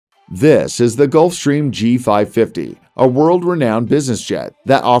This is the Gulfstream G550, a world-renowned business jet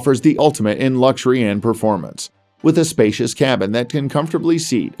that offers the ultimate in luxury and performance. With a spacious cabin that can comfortably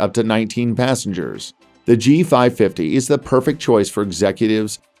seat up to 19 passengers, the G550 is the perfect choice for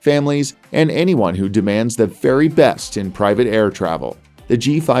executives, families, and anyone who demands the very best in private air travel. The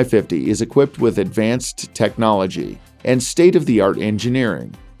G550 is equipped with advanced technology and state-of-the-art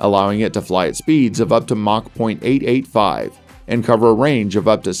engineering, allowing it to fly at speeds of up to Mach 0.885 and cover a range of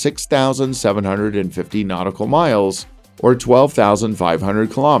up to 6,750 nautical miles or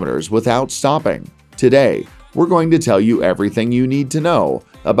 12,500 kilometers without stopping. Today, we're going to tell you everything you need to know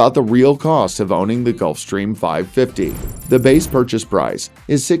about the real cost of owning the Gulfstream 550. The base purchase price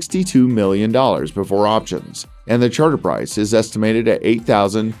is $62 million before options, and the charter price is estimated at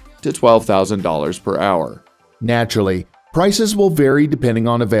 $8,000 to $12,000 per hour. Naturally, prices will vary depending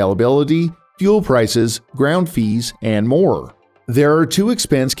on availability, fuel prices, ground fees, and more. There are two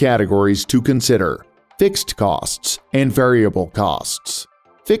expense categories to consider: fixed costs and variable costs.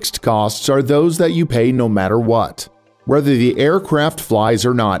 Fixed costs are those that you pay no matter what. Whether the aircraft flies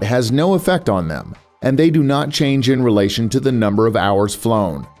or not has no effect on them, and they do not change in relation to the number of hours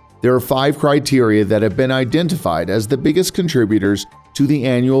flown. There are 5 criteria that have been identified as the biggest contributors to the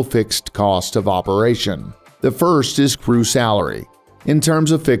annual fixed cost of operation. The first is crew salary. In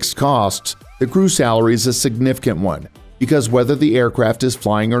terms of fixed costs, the crew salary is a significant one, because whether the aircraft is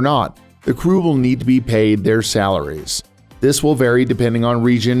flying or not, the crew will need to be paid their salaries. This will vary depending on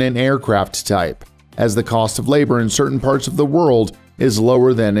region and aircraft type, as the cost of labor in certain parts of the world is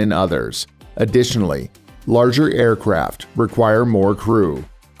lower than in others. Additionally, larger aircraft require more crew.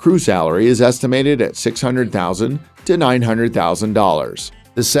 Crew salary is estimated at $600,000 to $900,000.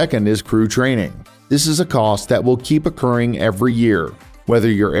 The second is crew training. This is a cost that will keep occurring every year, whether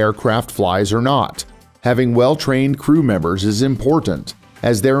your aircraft flies or not. Having well-trained crew members is important,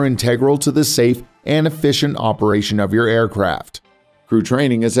 as they're integral to the safe and efficient operation of your aircraft. Crew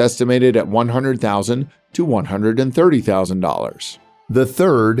training is estimated at $100,000 to $130,000. The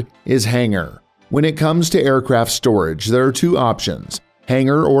third is hangar. When it comes to aircraft storage, there are 2 options: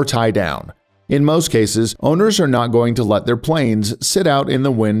 hangar or tie down. In most cases, owners are not going to let their planes sit out in the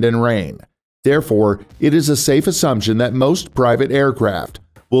wind and rain. Therefore, it is a safe assumption that most private aircraft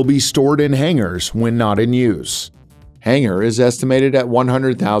will be stored in hangars when not in use. Hangar is estimated at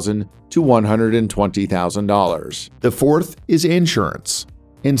 $100,000 to $120,000. The fourth is insurance.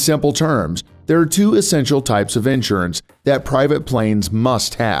 In simple terms, there are 2 essential types of insurance that private planes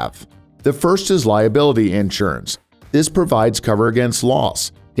must have. The first is liability insurance. This provides cover against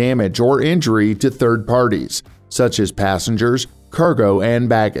loss, damage, or injury to third parties, such as passengers, cargo, and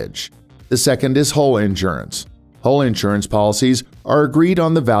baggage. The second is hull insurance. Hull insurance policies are agreed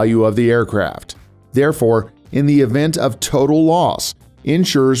on the value of the aircraft. Therefore, in the event of total loss,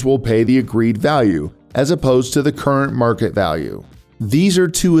 insurers will pay the agreed value as opposed to the current market value. These are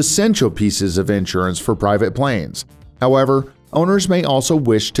 2 essential pieces of insurance for private planes. However, owners may also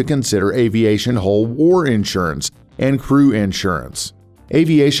wish to consider aviation hull war insurance and crew insurance.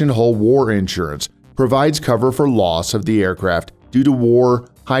 Aviation hull war insurance provides cover for loss of the aircraft due to war,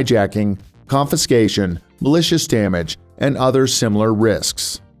 hijacking, confiscation, malicious damage, and other similar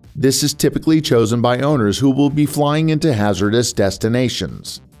risks. This is typically chosen by owners who will be flying into hazardous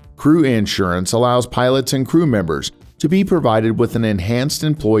destinations. Crew insurance allows pilots and crew members to be provided with an enhanced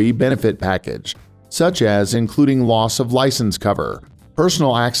employee benefit package, such as including loss of license cover,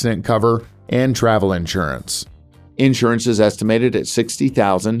 personal accident cover, and travel insurance. Insurance is estimated at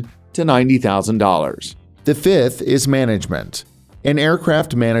 $60,000 to $90,000. The fifth is management. An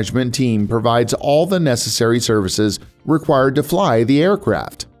aircraft management team provides all the necessary services required to fly the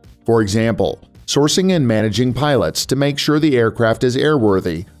aircraft. For example, sourcing and managing pilots to make sure the aircraft is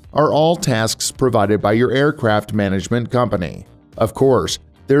airworthy are all tasks provided by your aircraft management company. Of course,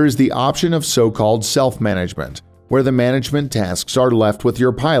 there is the option of so-called self-management, where the management tasks are left with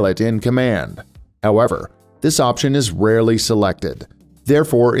your pilot in command. However, this option is rarely selected.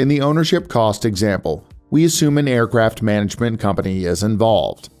 Therefore, in the ownership cost example, we assume an aircraft management company is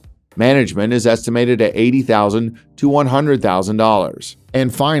involved. Management is estimated at $80,000 to $100,000.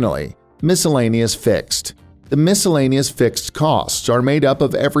 And finally, miscellaneous fixed. The miscellaneous fixed costs are made up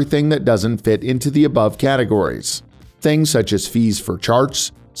of everything that doesn't fit into the above categories. Things such as fees for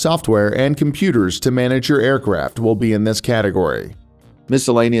charts, software, and computers to manage your aircraft will be in this category.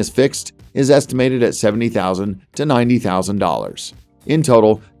 Miscellaneous fixed is estimated at $70,000 to $90,000. In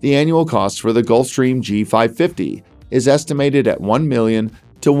total, the annual cost for the Gulfstream G550 is estimated at $1 million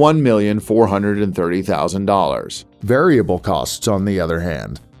to $1,430,000. Variable costs, on the other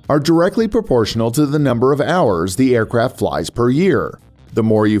hand, are directly proportional to the number of hours the aircraft flies per year. The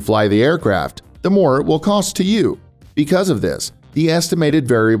more you fly the aircraft, the more it will cost to you. Because of this, the estimated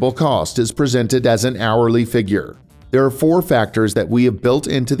variable cost is presented as an hourly figure. There are 4 factors that we have built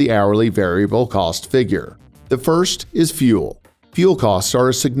into the hourly variable cost figure. The first is fuel. Fuel costs are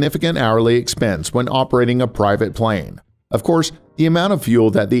a significant hourly expense when operating a private plane. Of course, the amount of fuel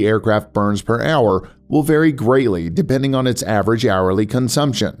that the aircraft burns per hour will vary greatly depending on its average hourly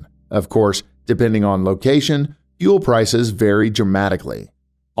consumption. Of course, depending on location, fuel prices vary dramatically.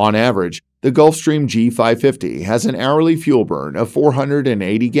 On average, the Gulfstream G550 has an hourly fuel burn of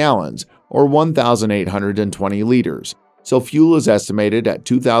 480 gallons or 1,820 liters, so fuel is estimated at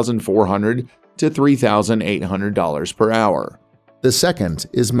 $2,400 to $3,800 per hour. The second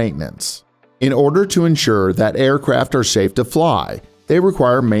is maintenance. In order to ensure that aircraft are safe to fly, they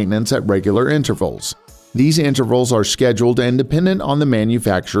require maintenance at regular intervals. These intervals are scheduled and dependent on the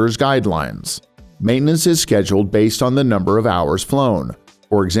manufacturer's guidelines. Maintenance is scheduled based on the number of hours flown.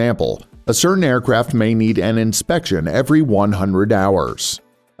 For example, a certain aircraft may need an inspection every 100 hours.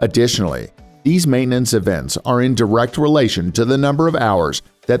 Additionally, these maintenance events are in direct relation to the number of hours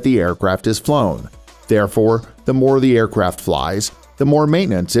that the aircraft is flown. Therefore, the more the aircraft flies, the more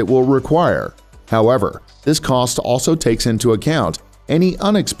maintenance it will require. However, this cost also takes into account any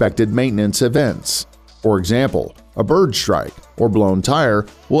unexpected maintenance events. For example, a bird strike or blown tire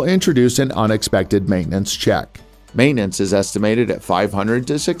will introduce an unexpected maintenance check. Maintenance is estimated at $500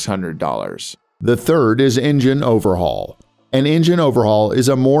 to $600. The third is engine overhaul. An engine overhaul is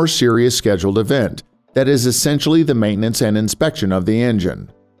a more serious scheduled event that is essentially the maintenance and inspection of the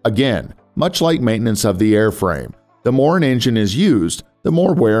engine. Again, much like maintenance of the airframe, the more an engine is used, the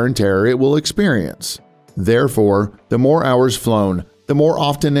more wear and tear it will experience. Therefore, the more hours flown, the more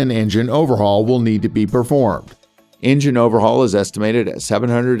often an engine overhaul will need to be performed. Engine overhaul is estimated at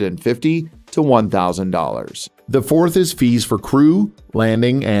 $750 to $1,000. The fourth is fees for crew,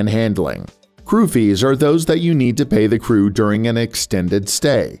 landing, and handling. Crew fees are those that you need to pay the crew during an extended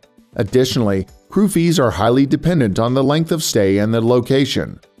stay. Additionally, crew fees are highly dependent on the length of stay and the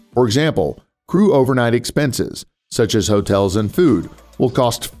location. For example, crew overnight expenses, such as hotels and food, will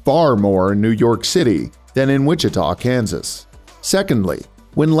cost far more in New York City than in Wichita, Kansas. Secondly,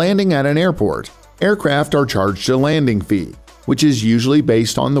 when landing at an airport, aircraft are charged a landing fee, which is usually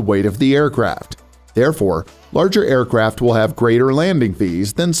based on the weight of the aircraft. Therefore, larger aircraft will have greater landing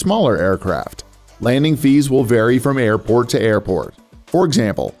fees than smaller aircraft. Landing fees will vary from airport to airport. For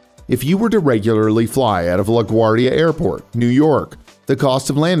example, if you were to regularly fly out of LaGuardia Airport, New York, the cost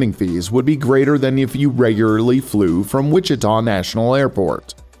of landing fees would be greater than if you regularly flew from Wichita National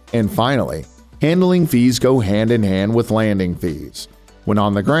Airport. And finally, handling fees go hand in hand with landing fees. When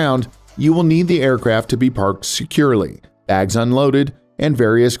on the ground, you will need the aircraft to be parked securely, bags unloaded, and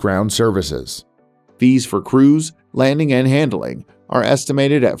various ground services. Fees for crews, landing, and handling are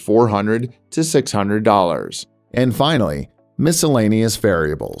estimated at $400 to $600. And finally, miscellaneous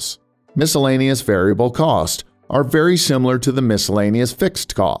variables. Miscellaneous variable costs are very similar to the miscellaneous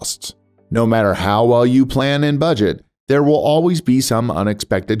fixed costs. No matter how well you plan and budget, there will always be some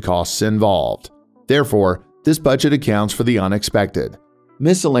unexpected costs involved. Therefore, this budget accounts for the unexpected.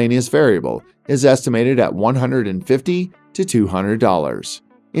 Miscellaneous variable is estimated at $150 to $200.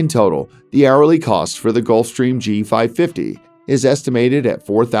 In total, the hourly cost for the Gulfstream G550 is estimated at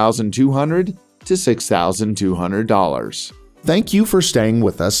 $4,200 to $6,200. Thank you for staying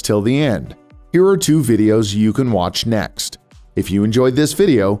with us till the end. Here are 2 videos you can watch next. If you enjoyed this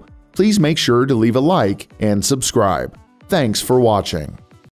video, please make sure to leave a like and subscribe. Thanks for watching.